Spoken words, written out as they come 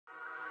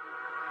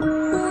Hey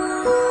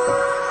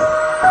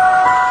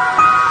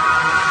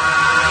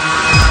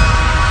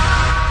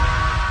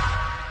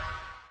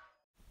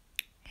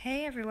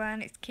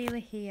everyone, it's Keighley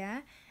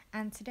here,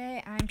 and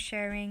today I'm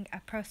sharing a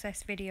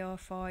process video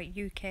for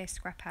UK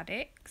Scrap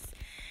Addicts.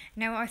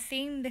 Now our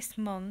theme this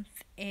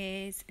month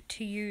is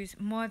to use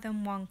more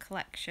than one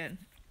collection.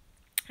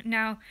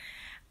 Now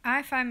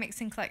I find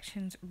mixing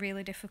collections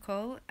really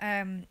difficult.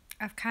 I've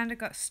kind of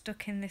got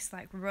stuck in this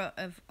rut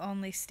of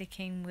only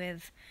sticking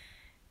with,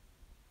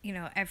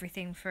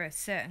 everything for a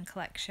certain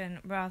collection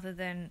rather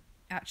than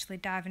actually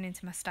diving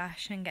into my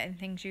stash and getting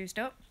things used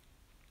up.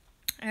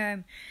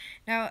 Now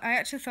I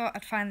actually thought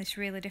I'd find this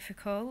really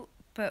difficult,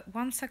 but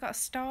once I got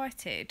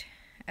started,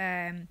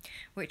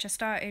 which I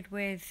started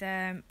with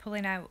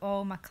pulling out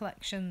all my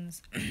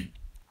collections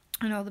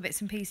and all the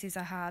bits and pieces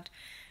I had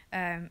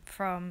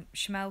from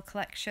Chamel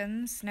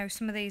collections. Now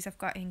some of these I've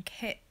got in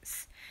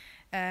kits,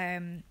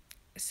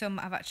 some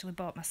I've actually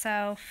bought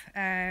myself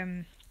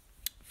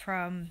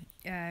from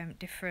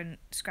different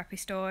scrappy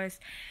stores.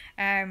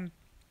 So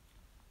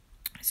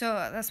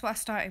that's what I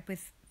started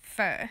with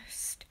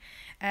first.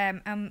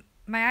 And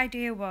my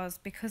idea was,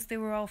 because they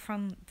were all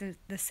from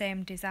the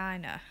same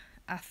designer,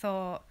 I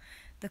thought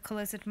the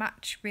colours would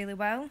match really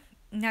well.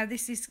 Now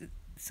this is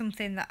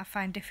something that I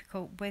find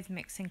difficult with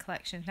mixing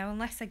collections. Now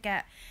unless I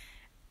get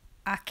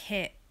a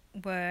kit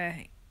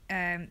where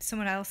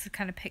someone else has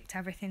kind of picked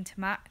everything to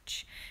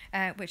match,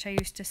 which I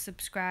used to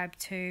subscribe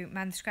to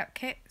Man the Scrap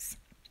kits.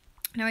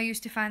 Now I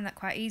used to find that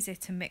quite easy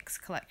to mix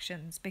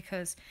collections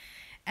because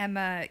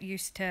Emma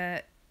used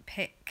to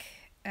pick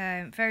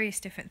various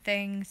different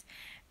things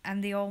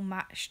and they all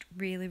matched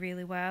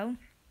really well,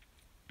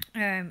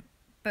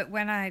 but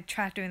when I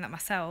tried doing that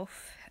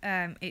myself,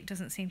 it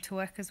doesn't seem to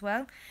work as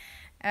well.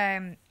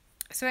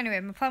 So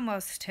anyway, my plan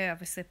was to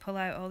obviously pull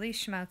out all these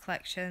Chamel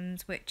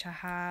collections, which I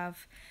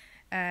have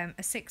a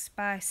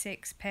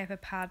 6x6 paper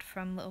pad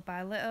from Little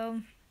by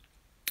Little.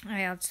 I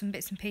had some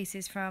bits and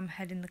pieces from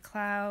Head in the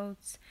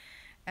Clouds.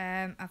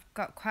 I've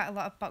got quite a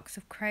lot of box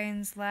of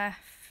crayons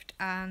left,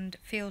 and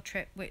Field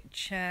Trip,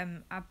 which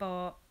I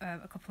bought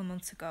a couple of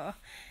months ago.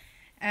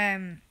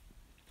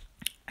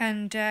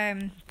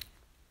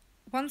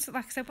 Once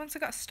I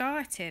got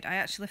started, I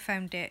actually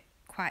found it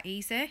quite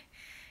easy,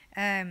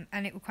 and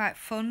it was quite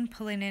fun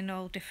pulling in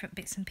all different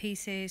bits and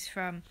pieces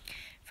from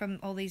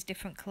all these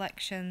different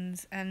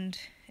collections. And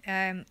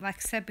like I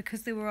said,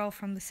 because they were all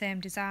from the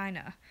same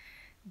designer,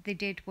 they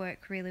did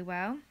work really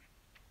well.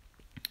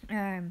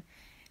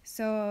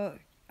 So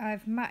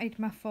I've matted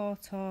my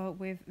photo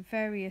with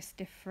various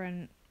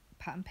different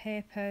pattern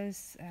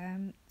papers.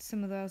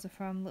 Some of those are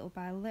from Little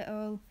by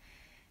Little,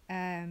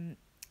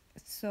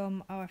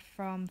 some are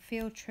from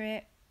Field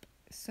Trip,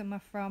 some are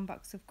from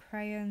Box of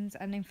Crayons,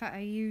 and in fact I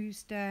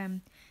used the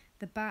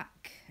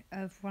back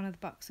of one of the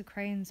Box of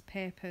Crayons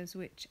papers,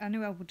 which I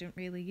knew I wouldn't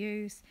really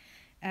use,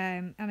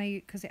 and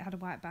because it had a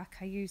white back,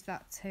 I used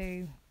that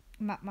to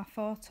map my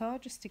photo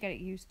just to get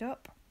it used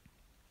up.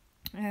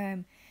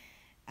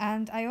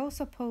 And I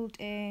also pulled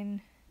in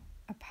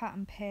a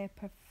pattern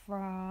paper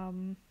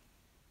from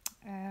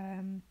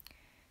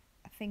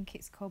I think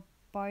it's called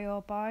Boy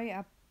or Boy.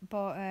 I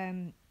bought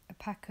a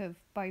pack of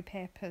boy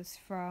papers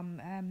from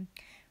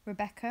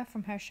Rebecca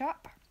from her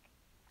shop.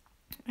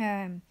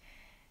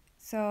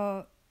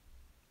 So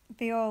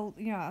they all,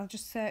 I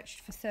just searched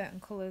for certain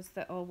colours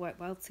that all work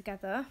well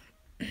together.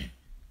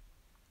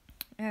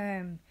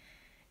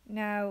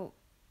 Now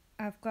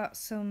I've got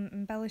some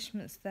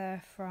embellishments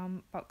there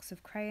from Box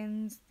of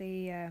Crayons,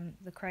 the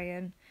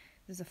crayon.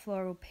 There's a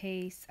floral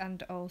piece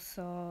and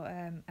also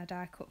a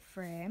die cut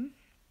frame.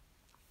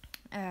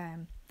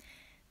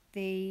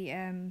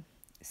 The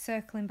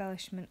circle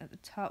embellishment at the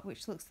top,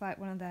 which looks like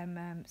one of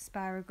them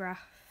spirograph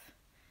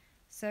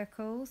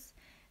circles,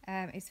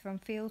 is from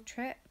Field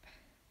Trip,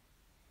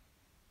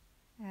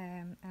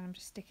 and I'm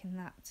just sticking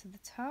that to the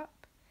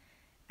top.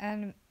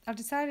 And I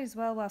decided as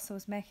well, whilst I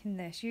was making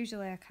this,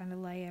 usually I kind of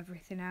lay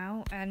everything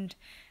out, and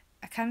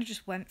I kind of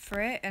just went for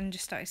it and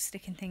just started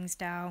sticking things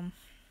down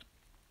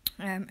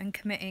and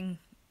committing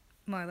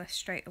more or less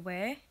straight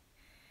away.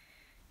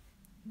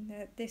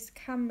 This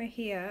camera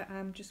here,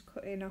 I'm just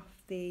cutting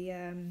off the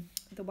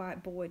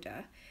white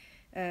border.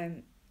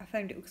 I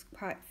found it was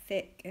quite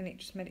thick and it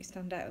just made it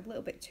stand out a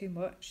little bit too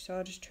much, so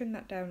I'll just trim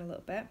that down a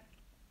little bit.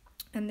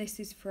 And this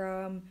is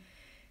from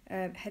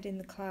Head in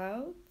the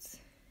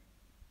Clouds.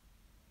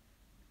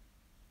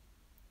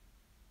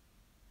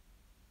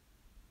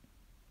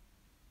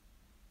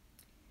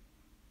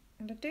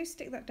 And I do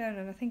stick that down,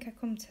 and I think I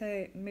come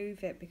to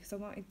move it because I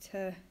wanted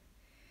to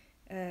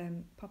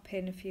pop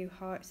in a few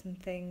hearts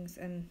and things,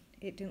 and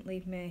it didn't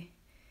leave me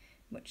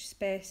much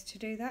space to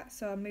do that,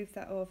 so I'll move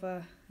that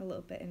over a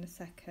little bit in a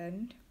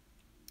second.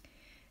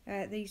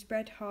 These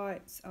red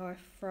hearts are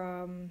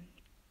from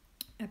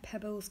a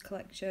Pebbles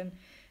collection.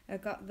 I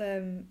got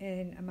them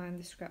in a Mind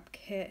the Scrap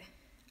kit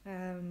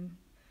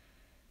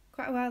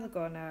quite a while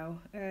ago now,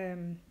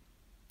 and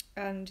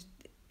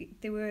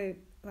they were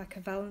like a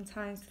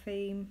Valentine's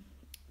theme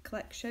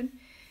collection,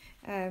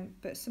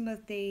 But some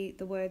of the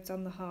words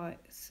on the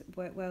hearts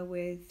work well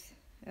with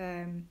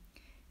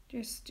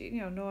just,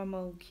 you know,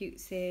 normal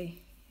cutesy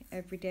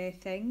everyday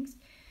things.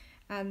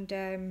 And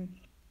the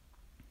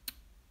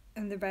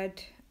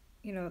red,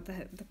 you know,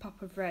 the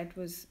pop of red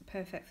was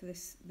perfect for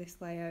this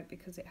layout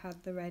because it had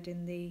the red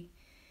in the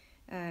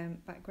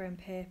background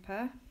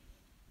paper.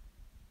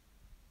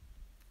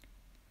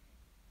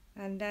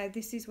 And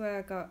this is where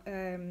I got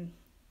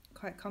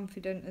quite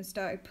confident and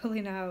started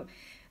pulling out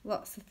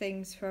lots of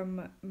things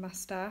from my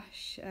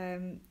stash.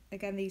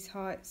 Again, these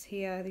hearts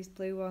here, these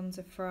blue ones,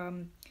 are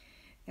from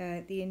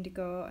the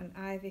Indigo and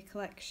Ivy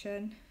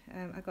collection.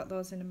 I got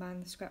those in a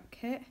Mind the Scrap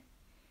kit.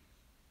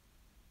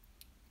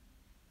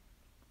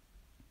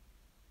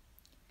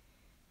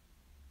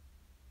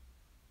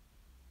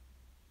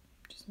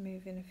 Just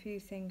moving a few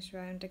things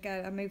around.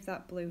 Again, I moved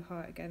that blue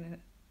heart again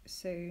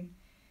soon.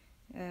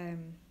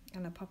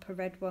 And I pop a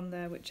red one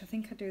there, which I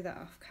think I do that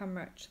off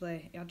camera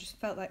actually. I just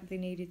felt like there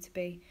needed to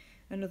be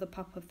another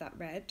pop of that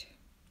red.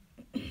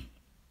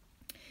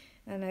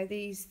 And now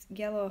these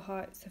yellow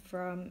hearts are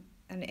from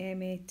an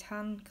Amy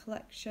Tan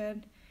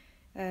collection.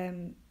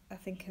 I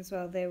think as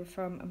well they were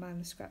from a Mind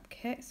the Scrap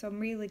kit. So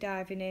I'm really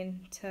diving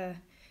into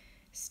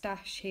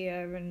stash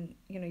here and,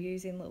 you know,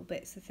 using little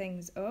bits of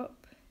things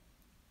up.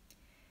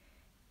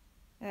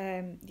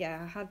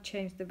 Yeah, I had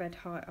changed the red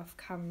heart off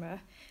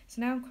camera.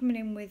 So now I'm coming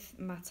in with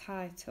my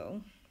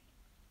title.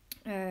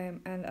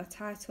 And I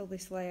title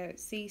this layout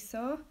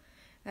Seesaw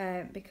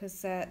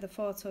because the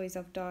photo is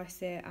of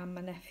Darcy and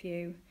my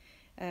nephew.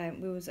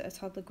 We was at a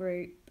toddler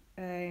group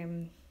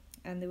and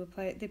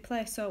they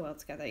play so well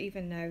together.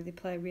 Even now they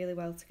play really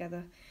well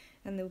together,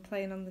 and they were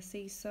playing on the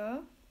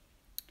seesaw.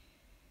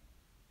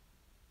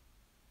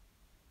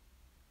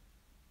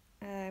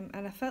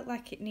 And I felt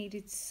like it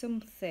needed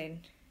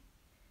something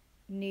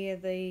near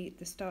the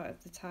start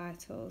of the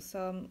title, so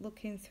I'm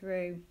looking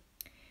through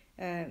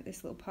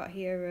this little pot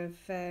here of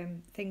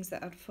things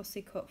that I'd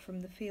fussy cut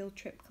from the field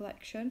trip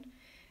collection,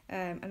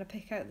 and I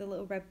pick out the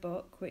little red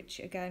book,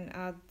 which again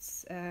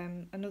adds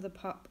another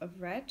pop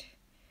of red.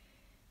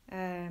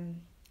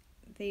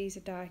 These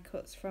are die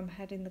cuts from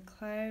Head in the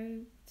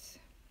Clouds.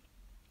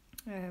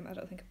 I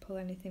don't think I pull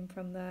anything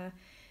from there.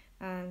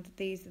 And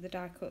these are the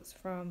die cuts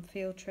from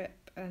Field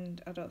Trip,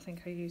 and I don't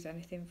think I use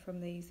anything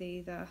from these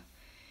either.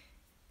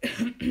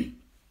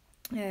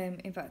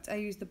 In fact, I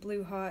used the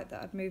blue heart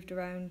that I'd moved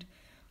around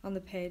on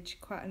the page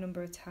quite a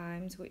number of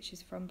times, which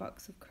is from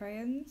Box of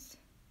Crayons.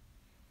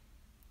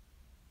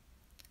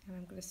 And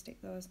I'm going to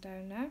stick those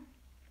down now.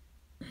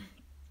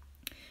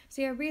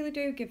 So yeah, I really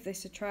do give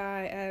this a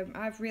try.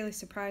 I've really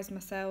surprised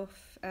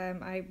myself.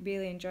 I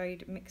really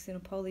enjoyed mixing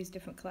up all these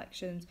different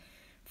collections,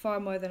 far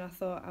more than I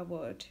thought I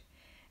would.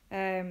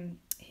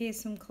 Here's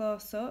some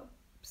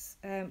close-ups.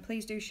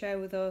 Please do share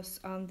with us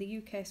on the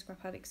UK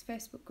Scrap Addicts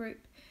Facebook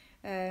group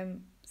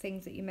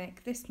things that you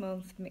make this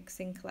month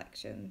mixing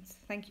collections.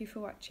 Thank you for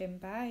watching.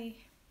 Bye.